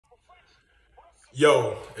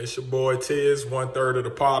Yo, it's your boy Tiz, 1/3 of the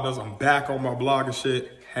partners. I'm back on my blog and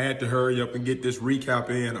shit. Had to hurry up and get this recap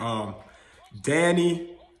in. Danny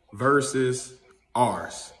versus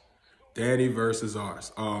Ars. Danny versus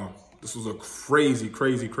Ars. This was a crazy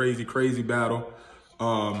battle.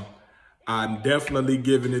 I'm definitely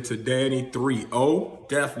giving it to Danny 3-0.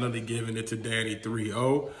 Definitely giving it to Danny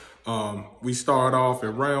 3-0. We start off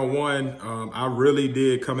in round one. I really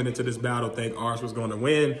did, coming into this battle, think Ars was going to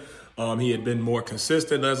win. He had been more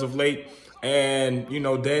consistent as of late. And, you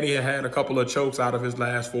know, Danny had a couple of chokes out of his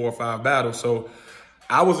last 4 or 5 battles. So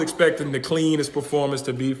I was expecting the cleanest performance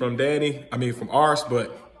to be from from Ars,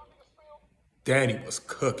 but Danny was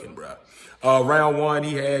cooking, bro. Round one,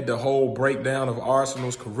 he had the whole breakdown of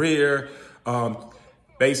Arsonal's career,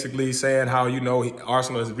 basically saying how, you know,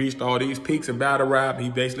 Arsonal has reached all these peaks in battle rap. He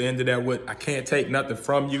basically ended that with, "I can't take nothing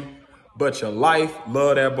from you but your life."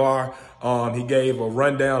 Love that bar. He gave a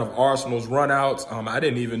rundown of Arsonal's runouts. I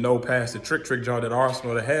didn't even know past the trick joint that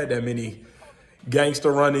Arsonal had that many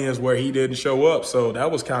gangster run-ins where he didn't show up. So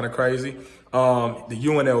that was kind of crazy. The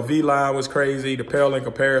UNLV line was crazy. The pale in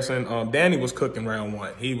comparison. Danny was cooking round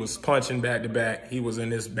one. He was punching back to back. He was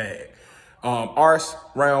in his bag. Ars,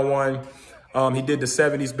 round one. He did the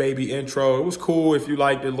 70s baby intro. It was cool if you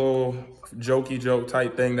like the little jokey joke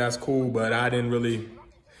type thing. That's cool, but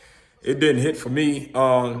it didn't hit for me.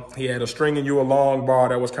 He had a stringing you along bar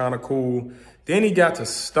that was kind of cool. Then he got to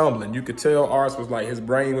stumbling. You could tell Ars was like, his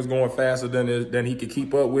brain was going faster than he could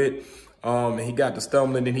keep up with. And he got to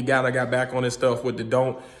stumbling. Then he got back on his stuff with the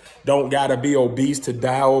don't gotta be obese to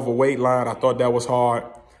die overweight line. I thought that was hard.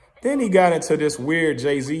 Then he got into this weird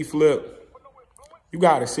Jay-Z flip. You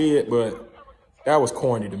gotta see it, but that was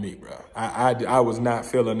corny to me, bro. I was not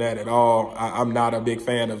feeling that at all. I'm not a big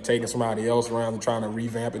fan of taking somebody else around and trying to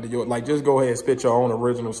revamp it to your, like, just go ahead and spit your own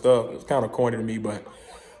original stuff. It's kind of corny to me, but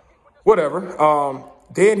whatever.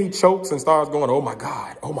 Then he chokes and starts going, "Oh my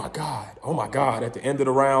God, oh my God, oh my God," at the end of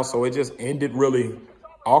the round. So it just ended really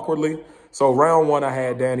awkwardly. So round one, I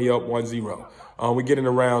had Danny up 1-0. We get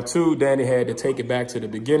into round two. Danny had to take it back to the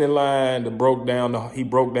beginning line. He broke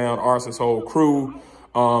down Arson's whole crew.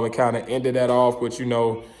 It kind of ended that off with, you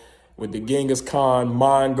know, with the Genghis Khan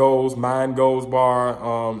mind goes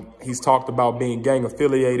bar. He's talked about being gang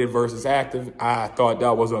affiliated versus active. I thought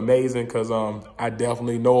that was amazing because I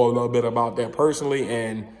definitely know a little bit about that personally,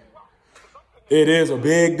 and it is a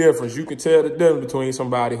big difference. You can tell the difference between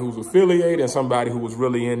somebody who's affiliated and somebody who was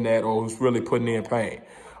really in that or who's really putting in pain.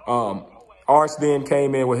 Ars then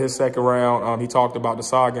came in with his second round. He talked about the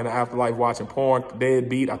saga in the afterlife, watching porn,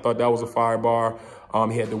 deadbeat. I thought that was a fire bar.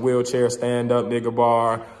 He had the wheelchair stand-up nigga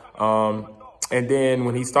bar. And then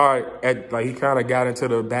when he started he kind of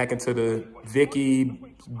got back into the Vicky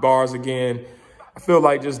bars again. I feel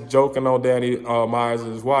like just joking on Danny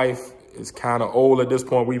Myers' wife is kind of old at this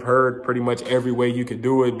point. We've heard pretty much every way you could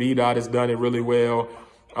do it. B-Dot has done it really well.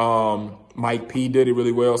 Mike P did it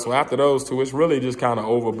really well. So after those two, it's really just kind of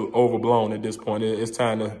overblown at this point. It's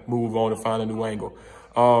time to move on and find a new angle.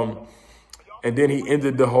 And then he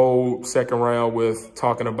ended the whole second round with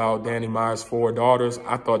talking about Danny Myers' 4 daughters.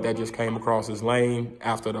 I thought that just came across as lame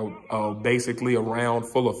after basically a round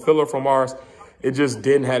full of filler from Ars. It just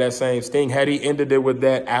didn't have that same sting. Had he ended it with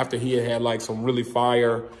that after he had like some really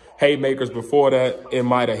fire haymakers before that, it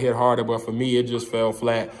might have hit harder. But for me, it just fell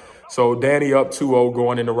flat. So Danny up 2-0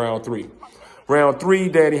 going into round 3. Round 3,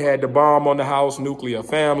 Danny had the bomb on the house, nuclear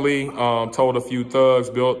family, told a few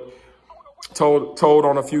thugs, told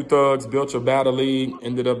on a few thugs, built your battle league,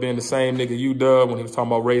 ended up being the same nigga UW when he was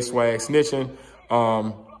talking about race swag snitching.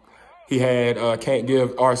 He had can't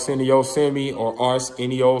give Arsenio Semi or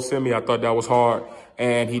Arsenio Semi. I thought that was hard.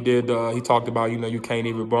 And he talked about, you know, you can't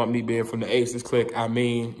even bump me being from the Aces clique. I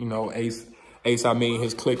mean, you know, Ace, I mean,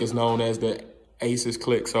 his clique is known as the Aces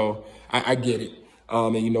clique. So I get it.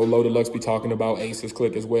 And, you know, Loaded Lux be talking about Ace's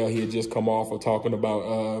clique as well. He had just come off of talking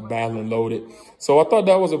about battling Loaded. So I thought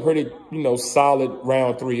that was a pretty, you know, solid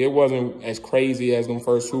round 3. It wasn't as crazy as them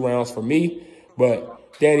first 2 rounds for me,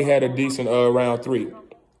 but Danny had a decent round 3.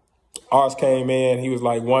 Ars came in. He was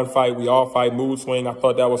like, one fight, we all fight, mood swing. I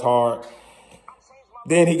thought that was hard.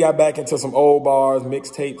 Then he got back into some old bars,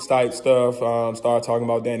 mixtape type stuff, started talking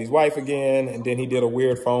about Danny's wife again. And then he did a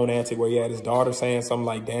weird phone antic where he had his daughter saying something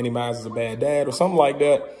like Danny Myers is a bad dad or something like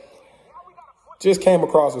that. Just came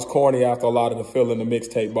across as corny after a lot of the fill in the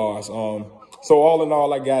mixtape bars. So all in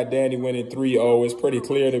all, I got Danny winning 3-0. It's pretty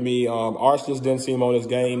clear to me. Ars just didn't seem on his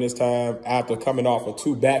game this time after coming off of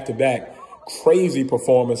 2 back-to-back crazy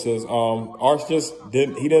performances. Ars just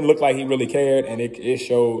didn't look like he really cared, and it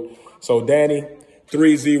showed. So Danny,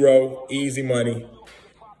 3-0, easy money.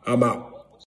 I'm out.